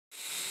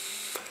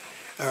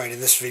Alright,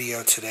 in this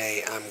video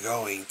today, I'm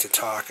going to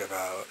talk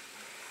about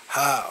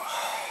how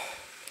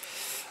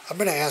I'm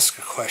going to ask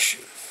a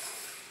question,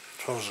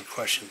 pose a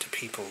question to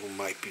people who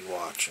might be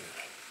watching,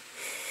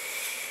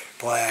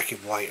 black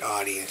and white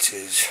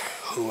audiences,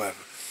 whoever.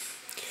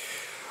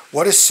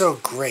 What is so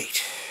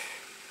great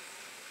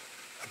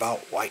about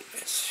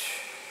whiteness?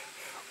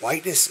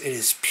 Whiteness in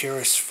its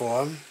purest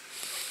form.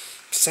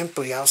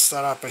 Simply, I'll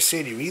start off by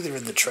saying you're either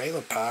in the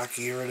trailer park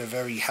or you're in a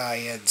very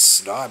high-end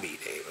snobby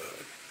neighborhood.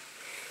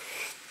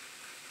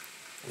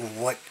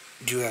 What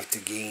do you have to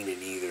gain in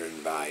either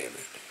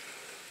environment?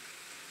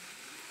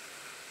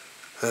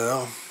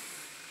 Well,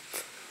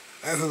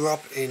 I grew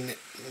up in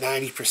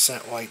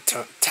 90% white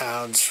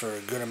towns for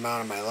a good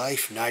amount of my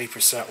life,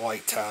 90%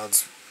 white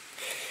towns.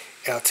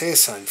 And I'll tell you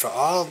something, for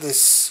all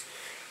this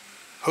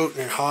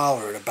hooting and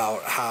hollering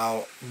about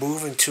how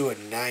moving to a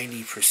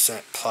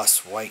 90%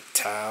 plus white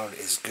town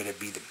is going to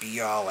be the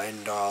be-all,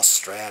 end-all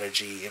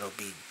strategy, it'll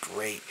be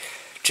great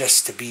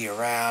just to be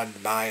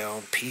around my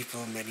own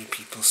people, many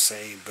people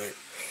say, but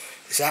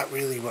is that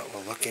really what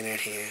we're looking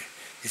at here?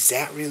 Is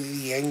that really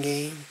the end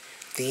game?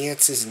 The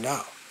answer is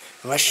no.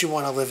 Unless you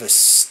want to live a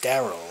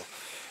sterile,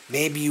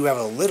 maybe you have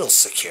a little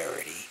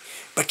security,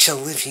 but you're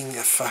living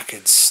a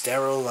fucking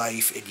sterile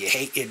life and you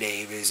hate your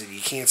neighbors and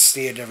you can't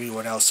stand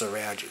everyone else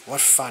around you.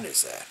 What fun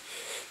is that?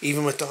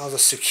 Even with all the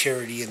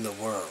security in the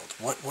world,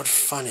 what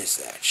fun is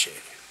that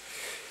shit?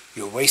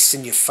 You're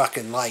wasting your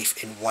fucking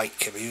life in white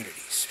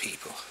communities,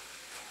 people.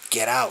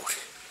 Get out.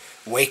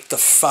 Wake the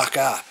fuck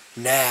up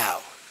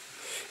now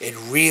and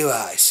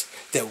realize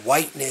that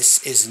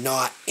whiteness is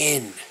not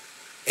in.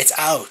 It's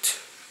out.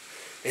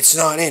 It's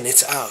not in,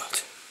 it's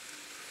out.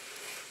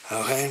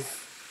 Okay?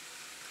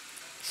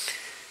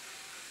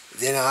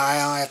 Then all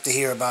I have to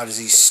hear about is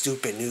these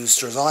stupid news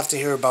stories. All I have to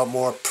hear about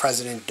more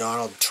President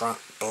Donald Trump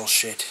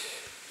bullshit.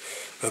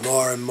 But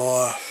more and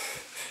more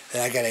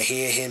that I gotta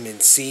hear him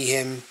and see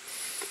him,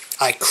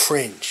 I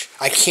cringe.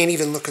 I can't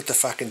even look at the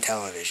fucking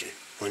television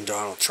when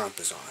Donald Trump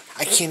is on.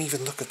 I can't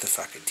even look at the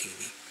fucking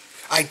TV.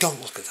 I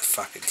don't look at the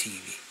fucking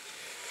TV.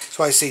 That's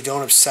why I say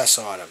don't obsess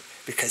on him,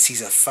 because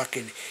he's a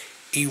fucking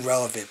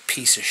irrelevant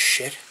piece of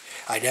shit.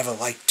 I never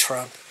liked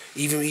Trump.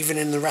 Even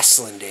in the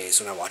wrestling days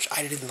when I watched,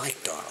 I didn't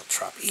like Donald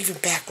Trump. Even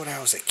back when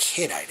I was a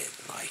kid, I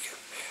didn't like him.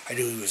 I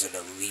knew he was an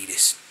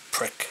elitist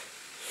prick.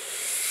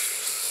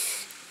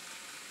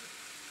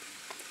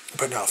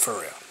 But no, for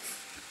real.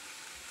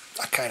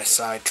 I kind of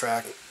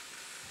sidetracked.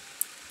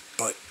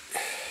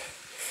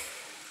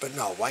 But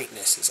no,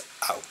 whiteness is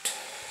out.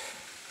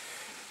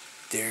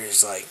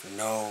 There's like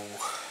no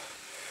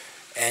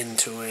end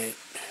to it.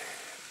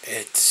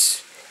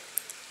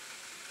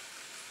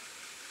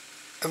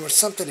 And what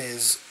something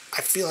is,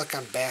 I feel like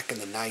I'm back in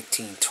the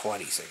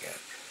 1920s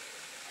again.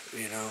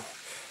 You know,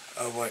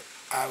 what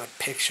I would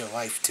picture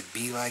life to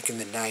be like in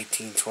the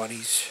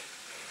 1920s,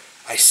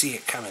 I see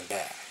it coming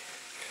back.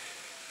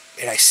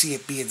 And I see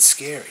it being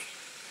scary.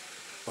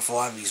 With a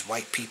lot of these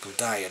white people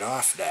dying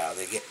off now,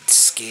 they're getting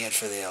scared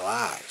for their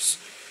lives.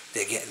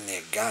 They're getting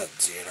their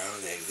guns, you know.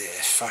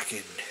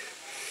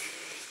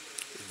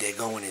 They're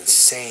going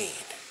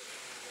insane.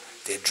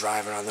 They're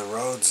driving on the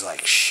roads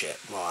like shit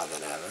more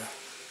than ever.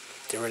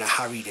 They're in a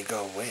hurry to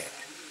go win.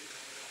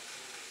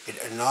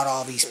 And not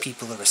all these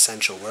people are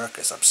essential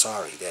workers. I'm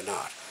sorry, they're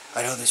not.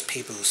 I know there's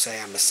people who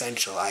say I'm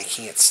essential, I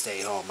can't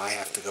stay home, I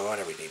have to go out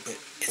every day. But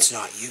it's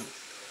not you.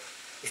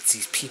 It's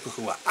these people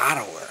who are out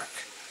of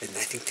work. And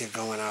I think they're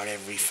going out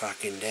every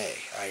fucking day.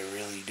 I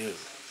really do.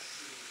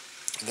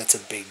 And that's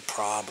a big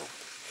problem.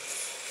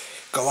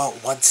 Go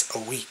out once a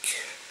week.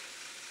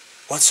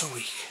 Once a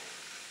week.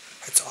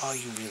 That's all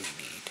you really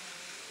need.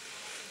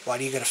 Why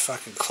do you gotta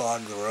fucking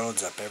clog the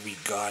roads up every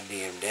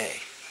goddamn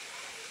day?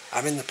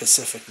 I'm in the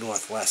Pacific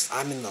Northwest.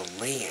 I'm in the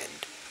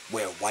land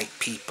where white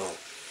people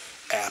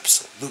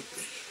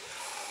absolutely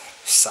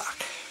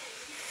suck.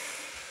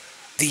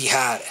 The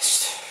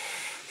hardest.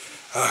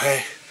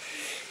 Okay?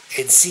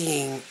 And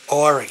seeing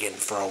Oregon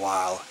for a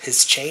while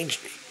has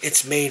changed me.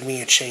 It's made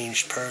me a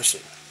changed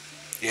person.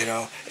 You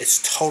know? It's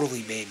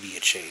totally made me a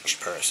changed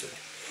person.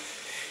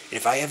 And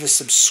if I ever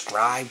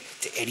subscribe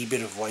to any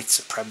bit of white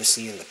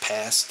supremacy in the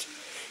past,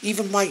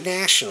 even white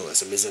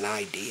nationalism is an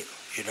ideal,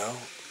 you know?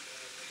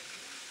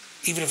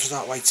 Even if it's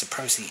not white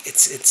supremacy,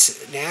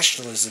 it's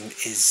nationalism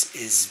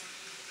is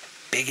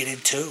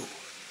bigoted too.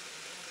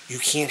 You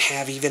can't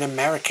have even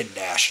American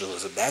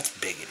nationalism. That's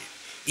bigoted.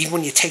 Even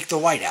when you take the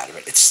white out of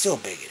it, it's still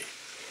bigoted.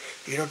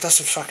 You know, it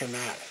doesn't fucking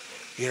matter.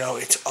 You know,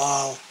 it's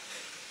all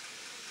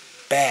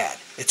bad.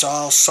 It's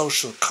all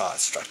social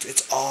construct.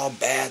 It's all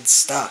bad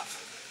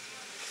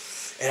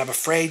stuff. And I'm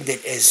afraid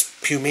that as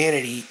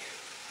humanity,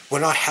 we're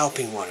not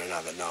helping one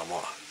another no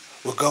more.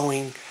 We're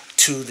going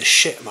to the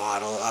shit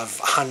model of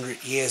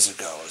 100 years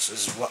ago. This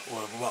is what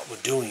we're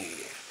doing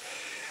here.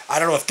 I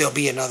don't know if there'll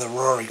be another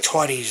roaring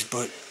 20s,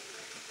 but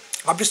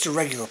I'm just a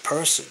regular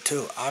person,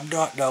 too. I'm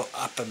not no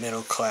upper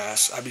middle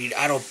class. I mean,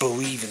 I don't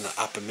believe in the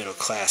upper middle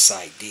class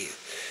idea.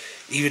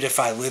 Even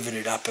if I live in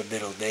an upper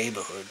middle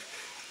neighborhood,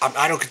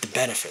 I don't get the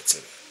benefits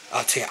of it.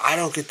 I'll tell you, I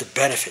don't get the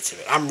benefits of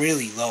it. I'm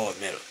really lower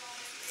middle.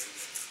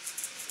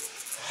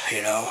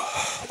 you know,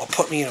 or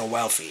put me in a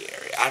wealthy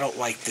area. I don't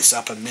like this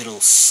upper middle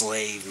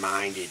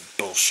slave-minded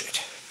bullshit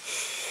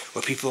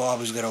where people are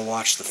always gonna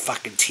watch the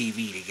fucking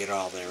TV to get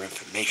all their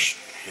information,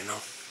 you know.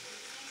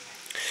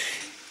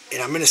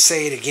 And I'm gonna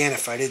say it again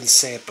if I didn't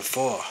say it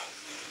before.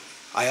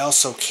 I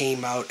also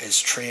came out as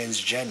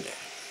transgender,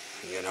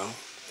 you know.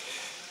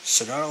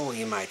 So not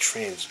only am I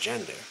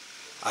transgender,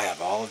 I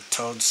have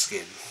olive-toned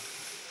skin.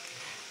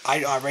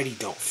 I already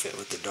don't fit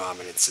with the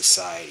dominant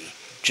society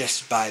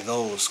just by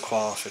those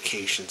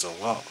qualifications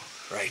alone,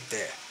 right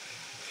there.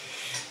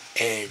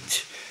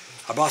 And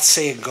I'm not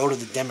saying go to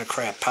the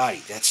Democrat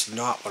Party. That's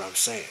not what I'm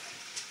saying.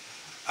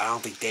 I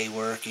don't think they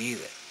work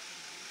either.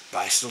 But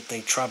I still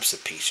think Trump's a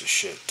piece of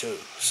shit too.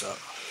 So,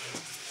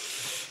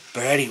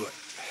 but anyway,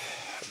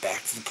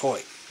 back to the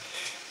point.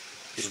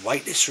 Is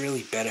whiteness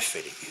really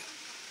benefiting you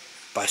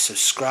by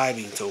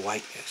subscribing to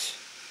whiteness?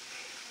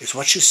 Is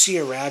what you see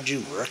around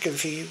you working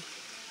for you?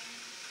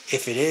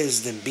 If it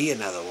is, then be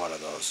another one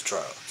of those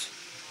drones.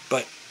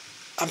 But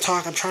I'm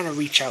trying to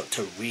reach out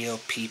to real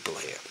people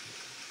here.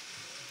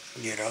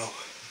 You know?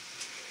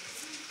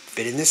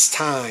 But in this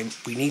time,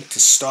 we need to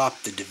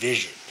stop the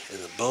division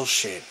and the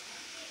bullshit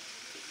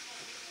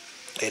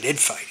and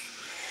infighting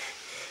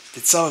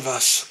that some of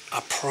us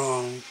are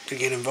prone to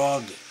get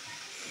involved in.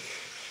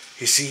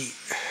 You see,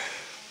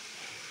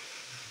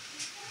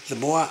 the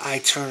more I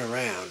turn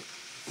around,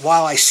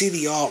 while I see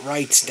the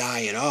alt-rights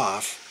dying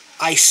off,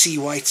 I see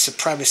white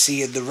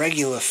supremacy in the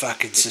regular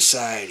fucking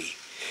society.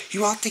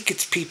 You all think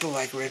it's people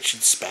like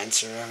Richard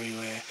Spencer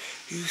everywhere.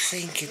 You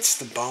think it's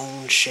the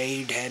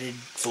bone-shaved headed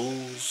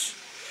fools.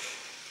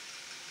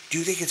 Do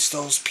you think it's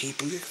those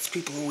people? Do you think it's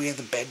people who wear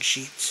the bed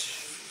sheets?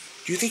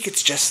 Do you think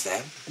it's just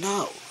them?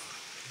 No.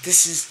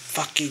 This is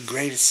fucking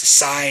greater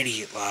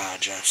society at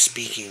large I'm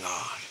speaking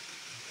on.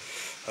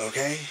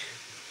 Okay?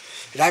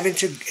 And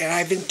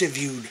I've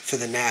interviewed for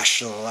the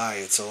National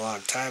Alliance a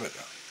long time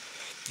ago.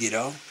 You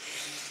know?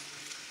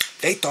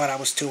 They thought I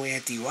was too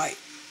anti-white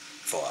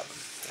for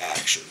them,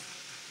 actually.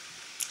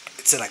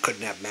 It said I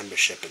couldn't have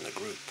membership in the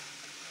group.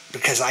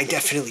 Because I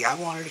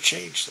wanted to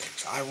change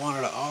things. I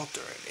wanted to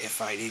alter it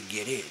if I did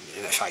get in,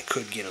 and if I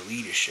could get a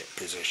leadership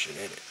position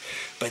in it.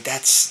 But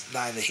that's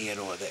neither here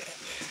nor there.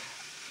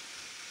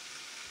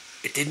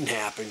 It didn't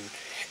happen,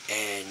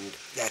 and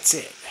that's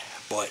it.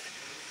 But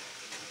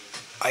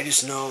I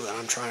just know that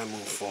I'm trying to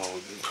move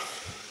forward.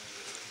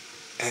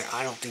 And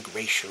I don't think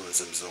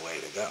racialism is the way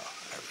to go.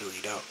 I really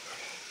don't.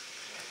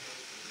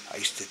 I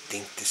used to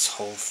think this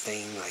whole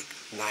thing, like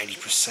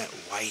 90%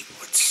 white,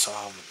 would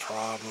solve the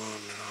problem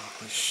and all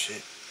this shit.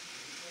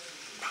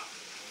 No.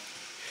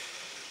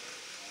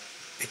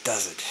 It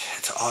doesn't.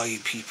 To all you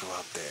people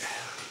out there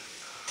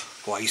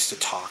who I used to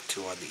talk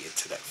to on the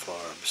internet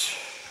forums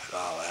and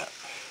all that.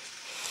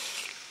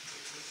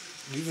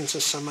 Even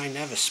to some I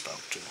never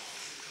spoke to.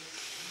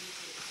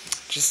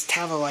 Just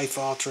have a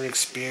life-altering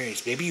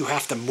experience. Maybe you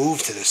have to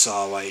move to this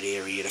all-white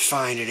area to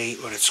find it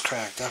ain't what it's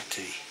cracked up to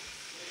be.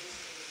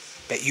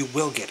 That you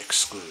will get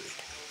excluded.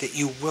 That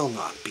you will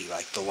not be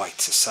like the white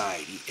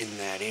society in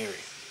that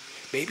area.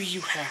 Maybe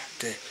you have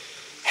to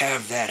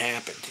have that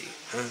happen to you,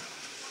 huh?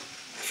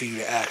 For you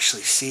to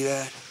actually see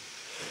that.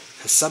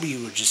 Because some of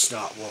you are just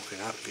not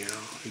woken up, you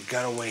know. You've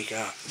got to wake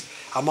up.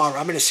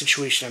 I'm in a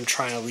situation I'm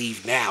trying to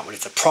leave now, and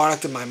it's a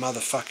product of my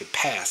motherfucking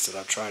past that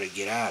I'm trying to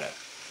get out of.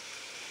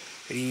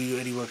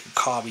 Anyone can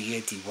call me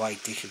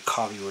anti-white, they can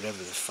call me whatever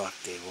the fuck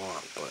they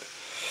want, but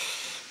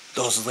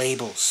those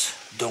labels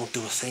don't do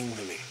a thing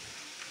for me.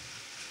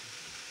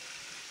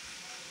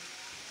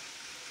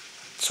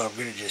 So I'm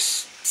going to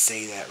just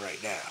say that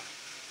right now.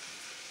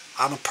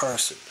 I'm a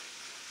person.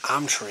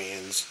 I'm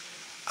trans.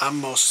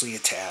 I'm mostly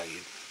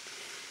Italian.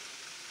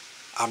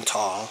 I'm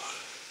tall.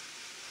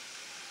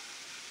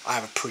 I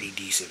have a pretty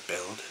decent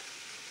build.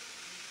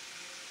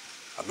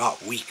 I'm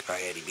not weak by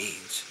any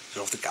means. I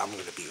don't think I'm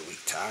going to be a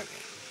weak target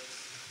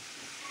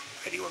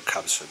if anyone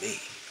comes for me.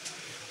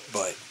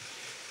 But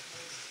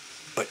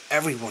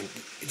everyone,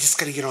 you just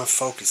got to get on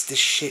focus. This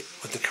shit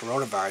with the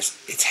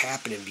coronavirus, it's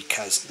happening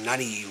because none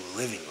of you are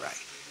living right.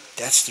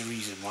 That's the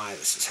reason why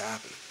this is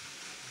happening.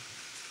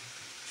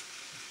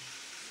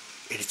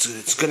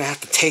 It's going to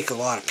have to take a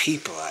lot of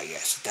people, I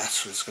guess.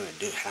 That's what it's going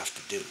to have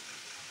to do.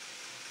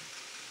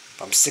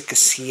 I'm sick of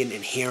seeing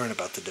and hearing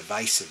about the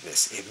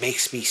divisiveness. It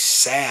makes me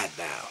sad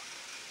now.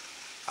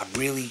 I'm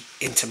really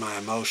into my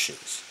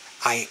emotions.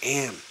 I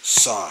am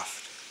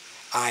soft.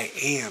 I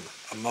am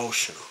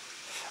emotional.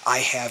 I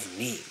have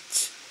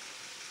needs.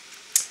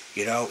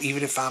 You know,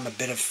 even if I'm a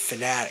bit of a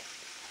fanatic,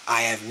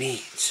 I have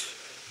needs.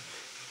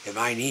 And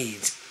my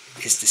needs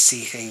is to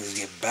see things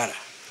get better.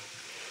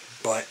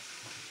 But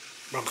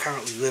where I'm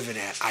currently living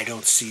at, I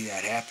don't see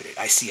that happening.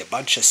 I see a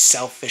bunch of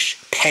selfish,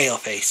 pale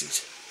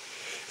faces.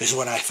 Is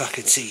what I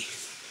fucking see.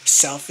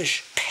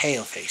 Selfish,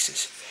 pale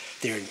faces.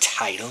 They're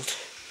entitled.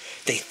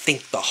 They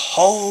think the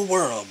whole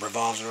world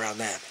revolves around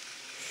them.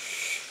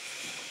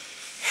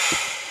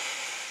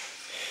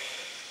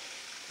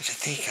 I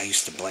think I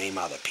used to blame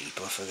other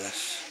people for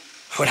this.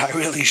 When I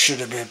really should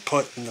have been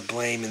putting the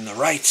blame in the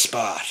right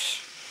spot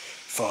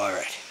for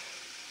it.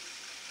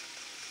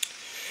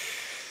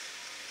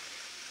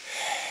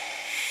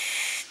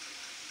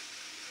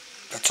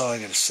 all I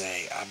gotta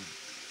say.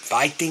 If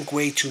I think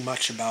way too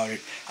much about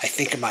it, I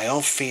think of my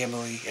own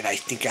family, and I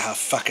think of how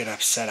fucking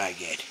upset I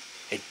get.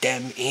 At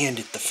them and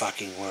at the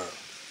fucking world.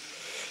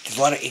 There's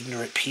a lot of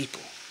ignorant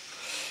people,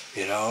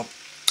 you know?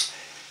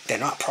 They're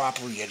not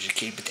properly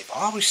educated, but they've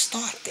always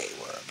thought they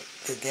were,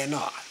 but they're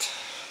not.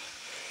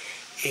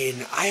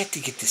 And I have to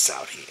get this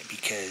out here,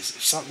 because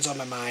if something's on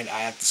my mind,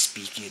 I have to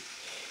speak it.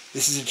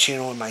 This is a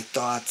channel where my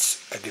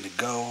thoughts are going to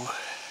go.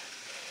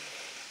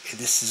 And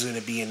this is going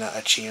to be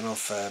a channel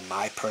for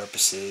my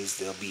purposes.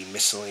 There'll be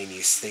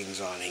miscellaneous things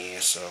on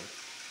here, so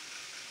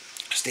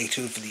stay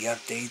tuned for the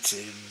updates.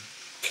 And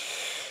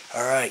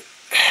all right.